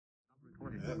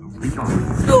All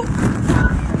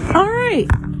right.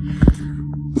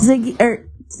 Ziggy,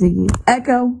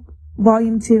 Echo,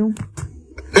 Volume 2.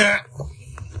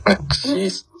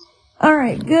 All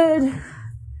right, good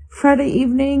Friday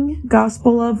evening,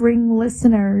 Gospel of Ring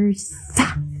listeners.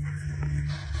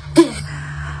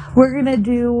 We're going to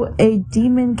do a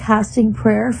demon casting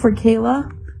prayer for Kayla.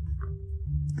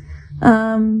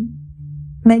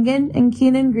 Megan and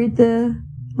Keenan, greet the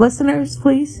listeners,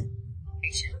 please.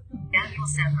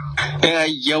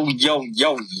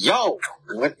 Yo.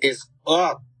 What is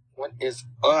up?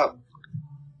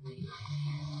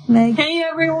 Meg. Hey,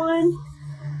 everyone.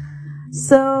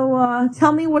 So,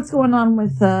 tell me what's going on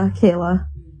with Kayla.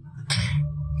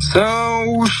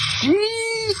 So,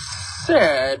 she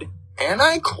said, and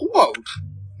I quote,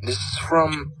 this is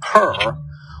from her,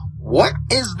 what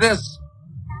is this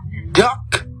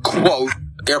duck, quote,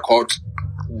 air quotes,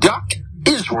 duck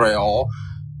Israel,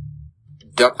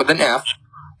 duck with an F,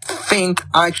 think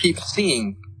I keep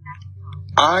seeing?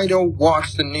 I don't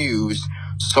watch the news,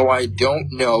 so I don't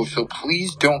know, so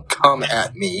please don't come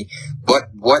at me. But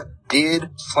what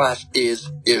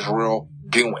did/is Israel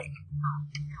doing?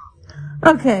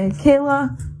 Okay,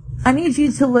 Kayla, I need you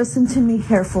to listen to me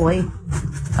carefully.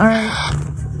 Alright?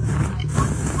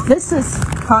 This is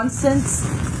Constance,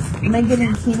 Megan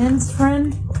and Keenan's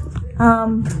friend.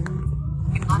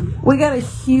 We got a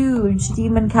huge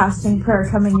demon casting prayer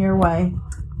coming your way.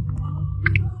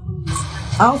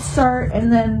 I'll start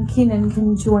and then Keenan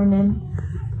can join in.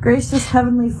 Gracious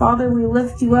Heavenly Father, we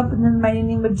lift you up in the mighty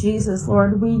name of Jesus,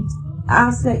 Lord. We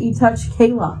ask that you touch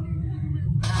Kayla.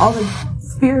 All the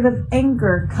spirit of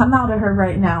anger, come out of her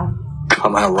right now.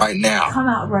 Come out right now. Come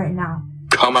out right now.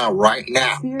 Come out right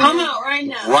now. Come out right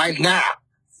now. Right now.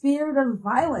 Spirit of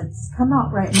violence, come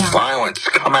out right now. Violence,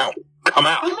 come out. Come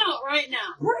out. Come out right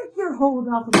now. Break your hold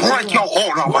off of her. Break your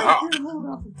hold off of her.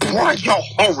 Break your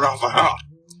hold off of her.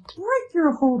 Break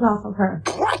your hold off of her.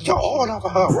 Break your hold off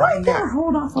of her right Break your now.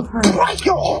 hold off of her. Break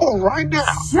your hold right now.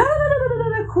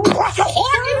 Break your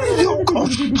hold.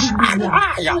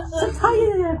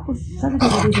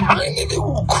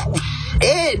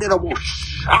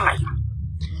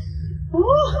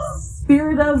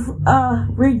 Spirit of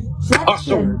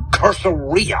rejection.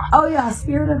 Cursoria. Oh yeah,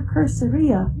 spirit of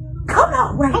cursoria. Come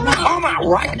out right now. Come out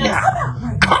right now.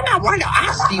 Come out right now.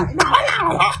 I see you. Come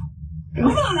out. Come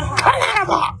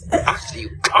out. I see you.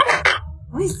 Come out.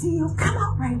 We see you. Come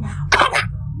out right now. Come out.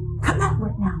 Come out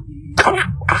right now. Come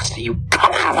out. I see you.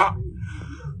 Come out.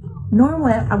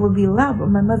 Normally I would be loud, but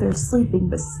my mother is sleeping.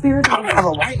 But spirit Come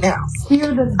out right now.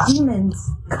 Spirit of demons,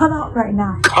 come out right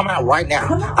now. Come out right now.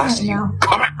 Come out I right see you. now.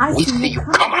 Come out. I We see see you. you.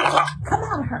 Come out of her. Come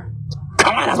out of her.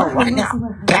 Come out of her right now.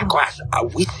 Backlash.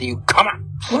 We see you. Come out.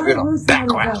 Spirit of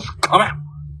backlash. Come out.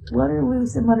 Let her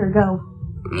loose and let her go.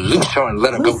 Loose her and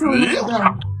let her go. Loose her.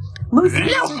 Loose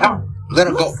her. Let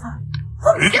her go. Loose her.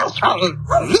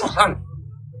 Loose her.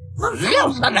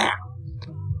 Loose her now.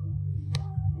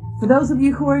 For those of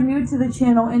you who are new to the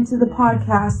channel and to the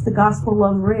podcast, The Gospel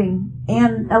Love Ring,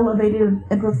 and Elevated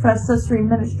and Professed Sister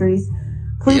Ministries,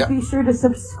 please be sure to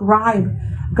subscribe.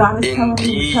 God is telling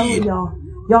me to tell y'all.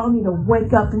 Y'all need to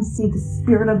wake up and see the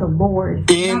Spirit of the Lord.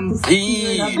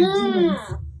 Indeed.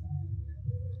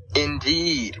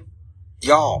 Indeed.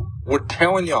 Y'all, we're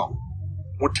telling you.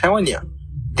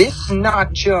 This is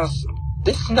not just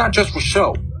for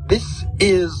show. This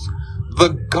is the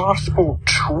gospel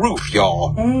truth,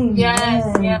 y'all. Amen. Yes.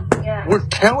 We're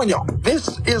telling y'all,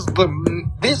 this is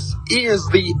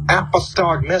the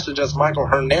apostolic message, as Michael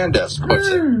Hernandez puts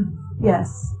it.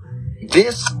 Yes.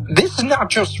 This is not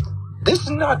just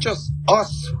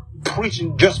us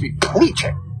preaching, just be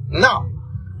preaching. No.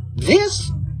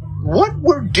 What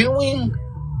we're doing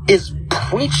is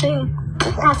preaching,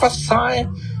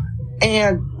 prophesying,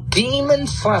 and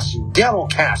demon/devil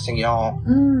casting, y'all.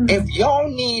 If y'all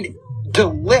need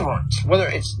deliverance, whether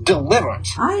it's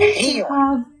deliverance, I used to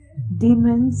have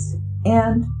demons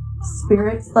and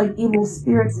spirits, like evil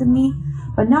spirits in me,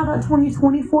 but now that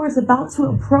 2024 is about to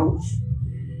approach,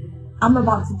 I'm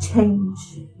about to change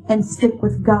and stick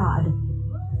with God.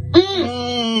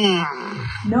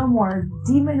 No more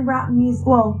demon rap music.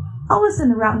 Well, I'll listen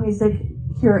to rap music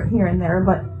here and there,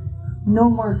 but no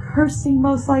more cursing,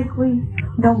 most likely.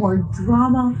 No more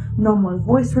drama. No more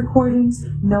voice recordings.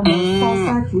 No more false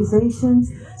accusations.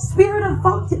 Spirit of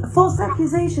false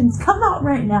accusations, come out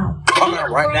right now. Come out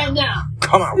right now.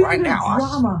 Come out right now.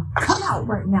 Drama, come out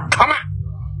right now. Come out.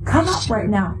 Come out right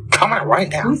now. Come out right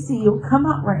now. We see you. Come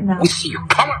out right now. We see you.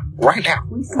 Come out right now.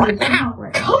 We see Right you. now. Come out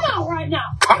right now. Come out right now.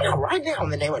 Come out right now in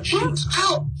the name of Jesus.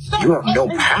 You have no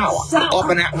power. Up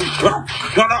and out.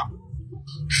 Shut up.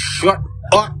 Shut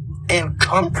up and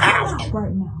come out.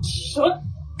 Right now. Shut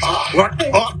Shut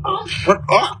up. Shut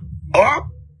up.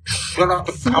 Shut up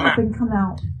and Shut come up out. and come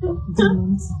out,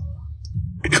 demons.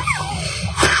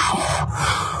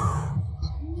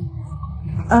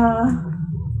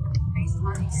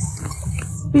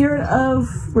 Spirit of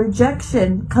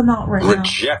rejection, come out right now.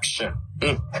 Rejection.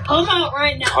 Come out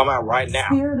right now. Come out right now.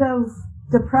 Spirit of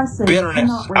depression, Bitterness.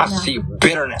 come out right I now. see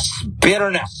bitterness.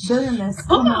 Bitterness. Bitterness,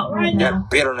 come out right now. That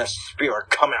bitterness spirit,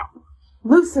 come out.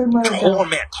 Loose her, let her go.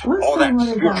 Torment. Loose All her, that let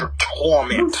her spiritual go.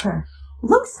 torment. Loose her.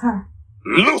 Loose her.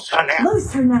 Loose her now.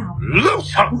 Loose her now.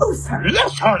 Loose her. Loose her.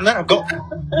 Loose her and let her go.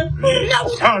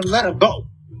 Loose her and let her go.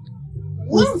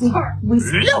 Lose her.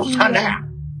 Loose her now.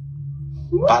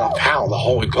 By the power of the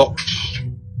Holy Ghost.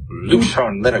 Loose her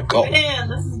and let her go. Man,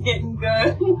 this is getting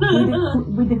good.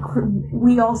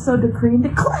 We also decree and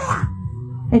declare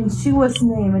in Yeshua's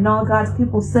name, and all God's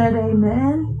people said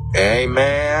amen.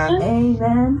 Amen.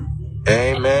 Amen.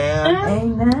 Amen.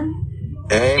 Amen.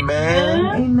 Amen.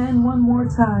 Amen. One more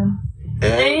time.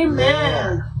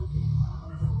 Amen.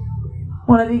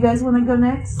 One of you guys want to go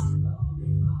next?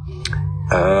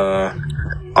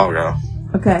 I'll go.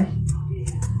 Okay.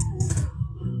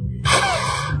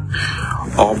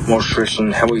 Our most gracious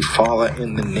and Heavenly Father,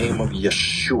 in the name of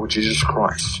Yeshua, Jesus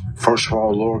Christ. First of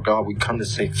all, Lord God, we come to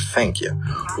say thank you.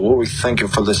 Lord, we thank you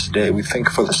for this day. We thank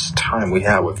you for this time we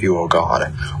have with you, oh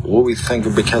God. Lord, we thank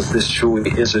you because this truly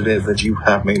is a day that you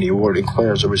have made. Your word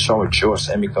declares that we shall rejoice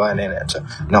and be glad in it.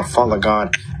 Now, Father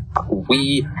God,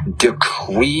 we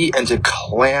decree and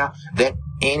declare that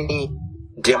any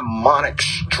demonic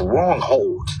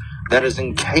strongholds that is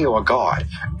in Kayla, God,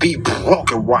 be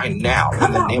broken right now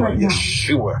in the name of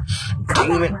Yeshua.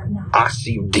 Demon, I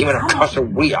see you. Demon of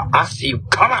Caesarea, I see you.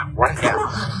 Come out right now.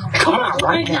 Come out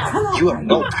right now. You have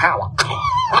no power.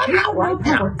 Come out right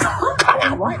now. Come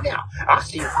out right now. I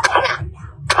see you. Come out.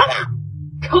 Come out.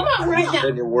 Come out right now.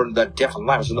 Send your word that death and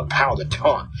life is in the power of the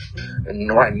tongue.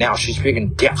 And right now she's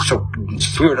speaking death, so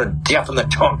spirit of death in the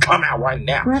tongue, come out right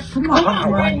now. Come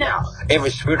out right now. Every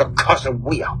spirit of cussing,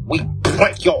 we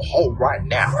break your hold right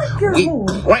now. We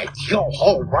break your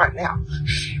hold right now.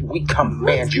 We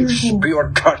command you,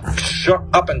 spirit cut, shut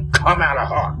up and come out of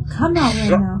her. Come out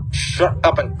right now. Shut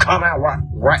up and come out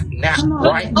right now.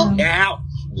 Right now.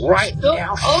 Right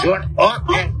now. Shut up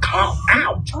and come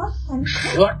out.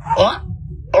 Shut up.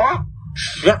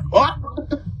 Shut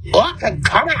up and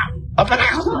come out. Up and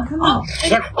out.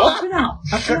 Shut up.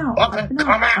 Shut up and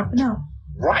come out.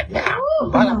 Right now.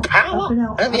 By the power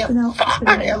and the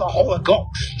fire of the Holy Ghost.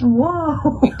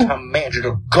 Whoa. We command you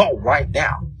to go right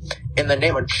now. In the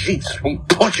name of Jesus, we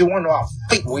put you under our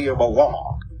feet where you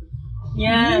belong.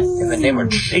 Yes. In the name of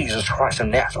Jesus Christ of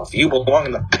Nazareth, you belong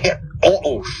in the pit.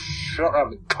 Oh, shut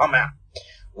up and come out.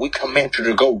 We command you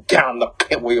to go down the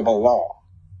pit where you belong.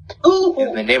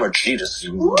 In the name of Jesus,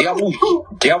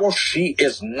 devil, she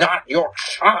is not your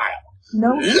child.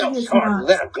 No, she is Loose her not. and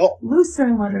let her go. Loose her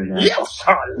and let her go. Loose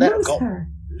her and let her go.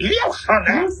 Loose her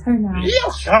now. Loose her now.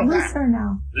 Loose her now. Loose her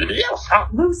now. Loose her.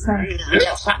 Loose her.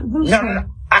 Loose her. Loose No, her. no.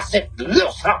 I said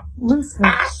loose her. Loose her.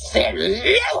 I said loose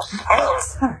her.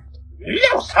 Loose her.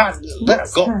 Loose her. Let her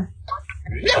go.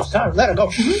 Loose her. Let her go.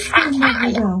 Loose her and let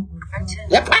her go.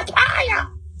 The papaya.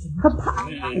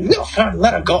 Papaya. Loose her.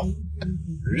 Let her go.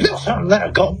 Loose her. Let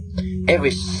her go.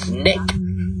 Every snake.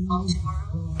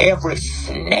 Every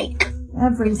snake.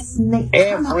 Every snake.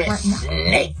 Every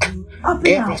snake. Up and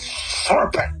Every out.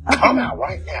 serpent. Up Come and out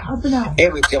right now. Up and out.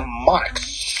 Every demonic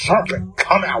serpent.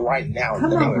 Come out right now in Come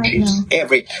the name out of right Jesus. now.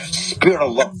 Every spirit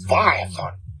of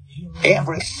Leviathan.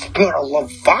 Every spirit of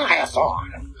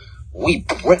Leviathan. We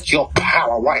break your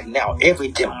power right now. Every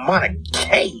demonic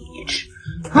cage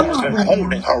Come that's out been right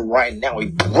holding now. her right now. We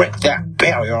break that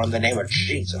barrier in the name of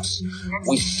Jesus.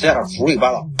 We set her free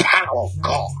by the power of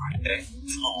God.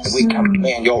 And we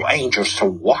command your angels to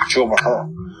watch over her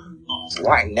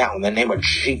right now in the name of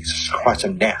Jesus Christ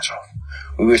of Nazareth.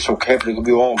 We are so careful to give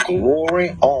you all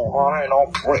glory, all honor, and all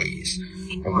praise.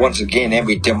 And once again,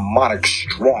 every demonic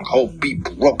stronghold be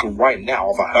broken right now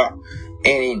over her.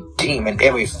 Any demon,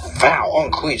 every foul,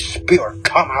 unclean spirit,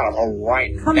 come out of her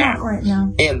right Come now. out right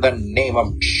now. In the name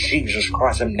of Jesus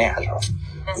Christ of Nazareth.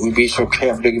 We be so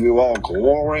careful to give you all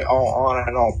glory, all honor,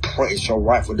 and all praise so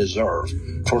rightfully deserved.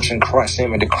 For it's in Christ's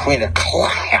name and decree and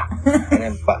declare.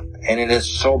 And it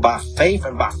is so by faith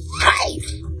and by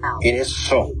faith. It is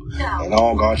so. And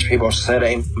all God's people said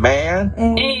amen.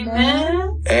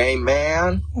 Amen.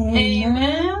 Amen.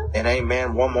 Amen. And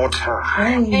amen one more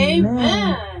time.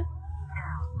 Amen.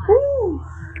 Woo.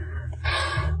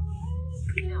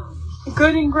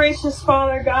 Good and gracious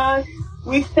Father God,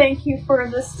 we thank you for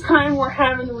this time we're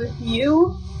having with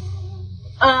you.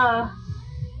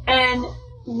 And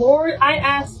Lord, I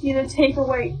ask you to take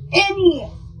away any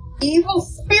evil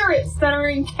spirits that are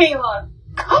in Kayla.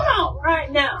 Come out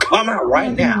right now. Come out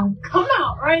right now. Come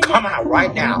out right now. Come out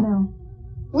right now.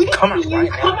 We Come out see you.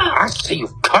 right Come now. out. I see you.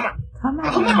 Come out. Come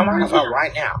out. Come out of her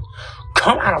right now.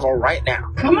 Come out of her right now.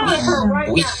 Come out of her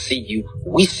right We now. see you.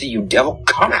 We see you, devil.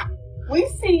 Come out. We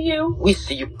see you. We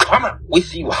see you. Come out. We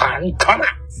see you hiding. Come out.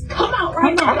 Come out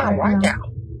right Come now. out right now.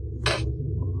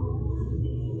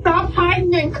 Stop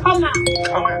hiding and come out.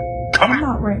 Come out. Come Come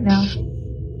out. out right now.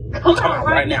 Come Come out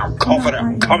right now.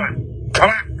 Confident. Come out. Come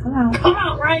out. Come out. Come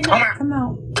out right Come now. out. Come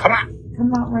out. Come out.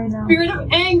 Come out right now. Spirit of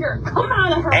anger, come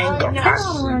out of her Anger. right I now. Come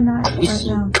out right now. We Right see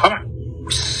you. now. Come out.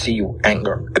 We see you.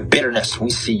 Anger. Bitterness. We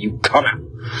see you. Come out.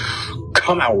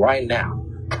 Come out right now.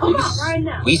 Come out right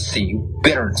now. We see you.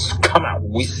 Bitterness. Come out.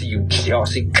 We see you.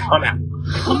 Jealousy. Come out.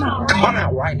 Come out right Come now.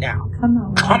 out right now. Come out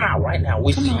right now. Come out right now.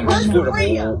 We see you. Spirit of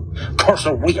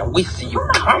Cursoria. We see you.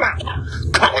 Come out.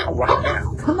 Come out right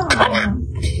now. Come out right now.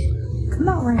 Come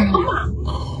out right now.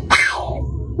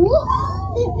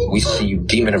 We see you.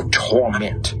 Demon of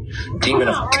torment. Demon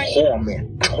of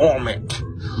torment. Torment.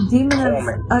 Demon of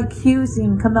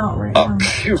accusing, come out right now.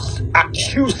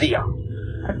 Accusia.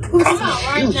 Come out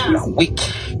right now.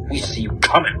 We see you.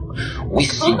 Come out. We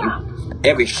see you.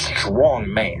 Every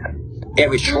strong man.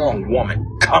 Every strong woman.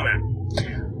 Come out.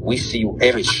 We see you.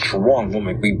 Every strong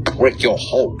woman. We break your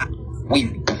hold. We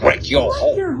break your Break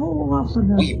hold. your hold off of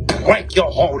them. We break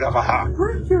your hold of her.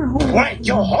 Break your hold. Break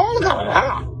your hold of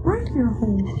her. Break your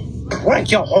hold.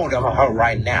 Break your hold of her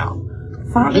right now.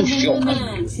 Father, in Loose the your,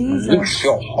 name of Jesus. loose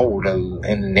your hold of,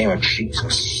 in the name of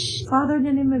Jesus. Father, in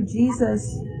the name of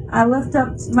Jesus, I lift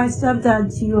up my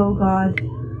stepdad to you, oh God.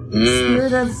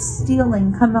 Spirit of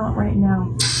stealing, come out right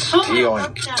now. Stealing,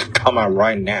 come out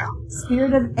right now.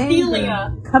 Spirit of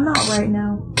anger, come out right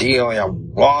now.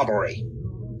 Stealing, robbery,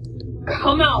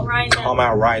 Come out right now. come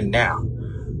out right now.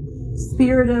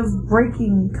 Spirit of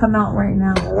breaking, come out right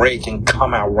now. Breaking,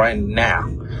 come out right now.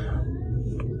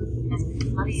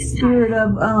 Spirit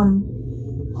of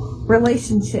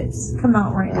relationships, come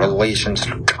out right now. Relations,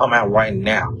 come out right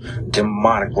now.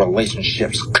 Demonic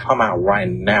relationships, come out right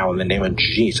now in the name of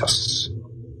Jesus.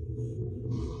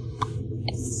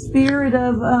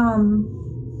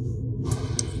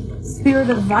 Spirit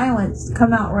of violence,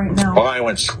 come out right now.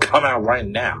 Violence, come out right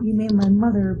now. You made my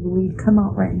mother bleed, come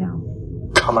out right now.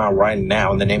 Come out right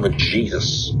now in the name of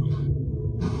Jesus.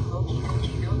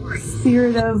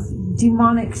 Spirit of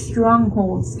demonic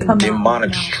strongholds, come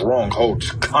Demonic out right now.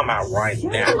 strongholds, come out right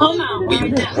now. Come out We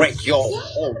right now. break your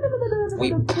hold.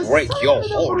 We break your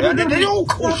hold.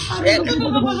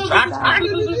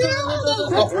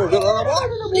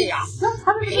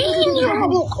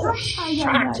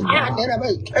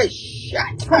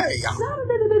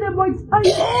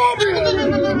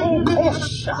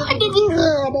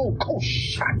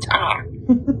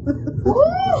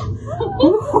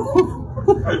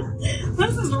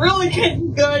 This is really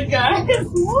getting good, guys.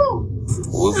 Woo.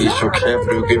 We'll be so careful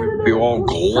to give you all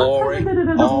glory,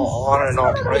 all honor, and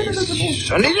all praise.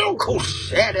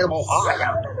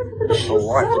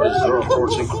 So I deserve for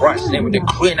in Christ's name, we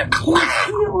decree and declare.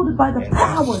 Healed by the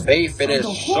power. Faith, it is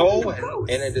so, and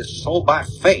it is so by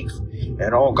faith.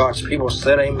 And all God's people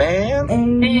said, Amen,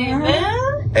 Amen.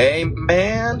 Amen.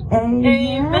 Amen,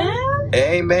 Amen.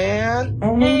 Amen,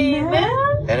 Amen.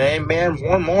 and Amen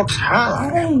one more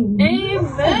time.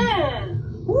 Amen.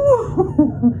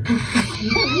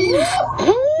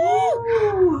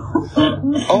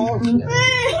 Oh,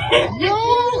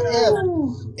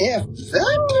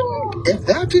 if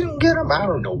that didn't get him, I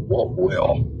don't know what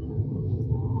will.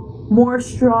 More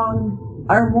strong,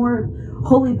 or more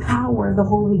holy power, the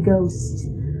Holy Ghost.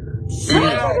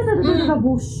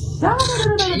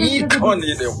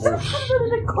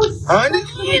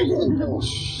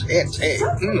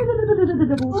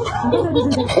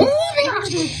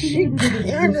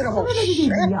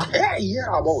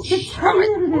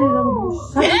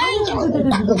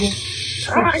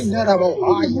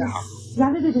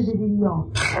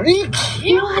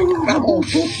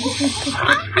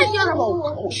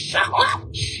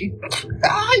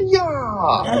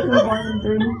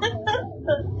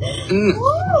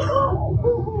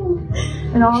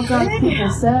 And all God's people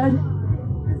said,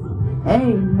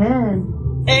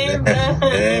 Amen. Amen.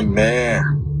 Amen.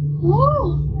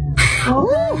 Woo. Well,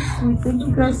 guys, we thank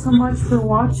you guys so much for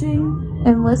watching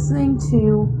and listening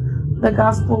to the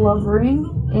Gospel Love Ring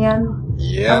and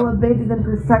Yeah. Elevated and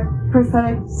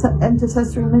Prophetic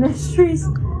Intercessory Ministries.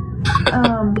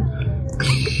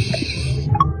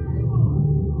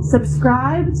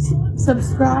 Subscribe,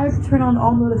 turn on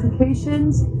all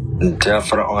notifications.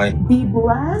 Definitely. Be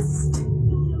blessed.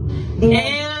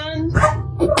 And...